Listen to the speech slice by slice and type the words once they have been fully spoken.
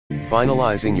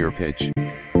Finalizing your pitch.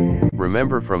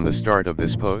 Remember from the start of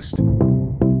this post?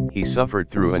 He suffered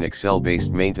through an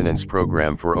Excel-based maintenance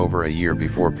program for over a year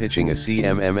before pitching a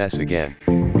CMMS again.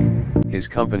 His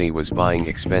company was buying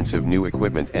expensive new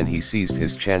equipment and he seized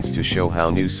his chance to show how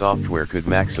new software could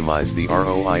maximize the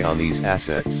ROI on these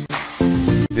assets.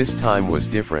 This time was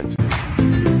different.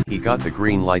 He got the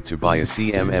green light to buy a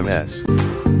CMMS.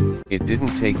 It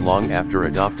didn't take long after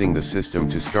adopting the system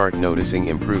to start noticing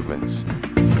improvements.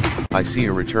 I see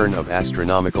a return of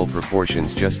astronomical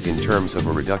proportions just in terms of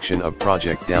a reduction of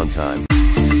project downtime.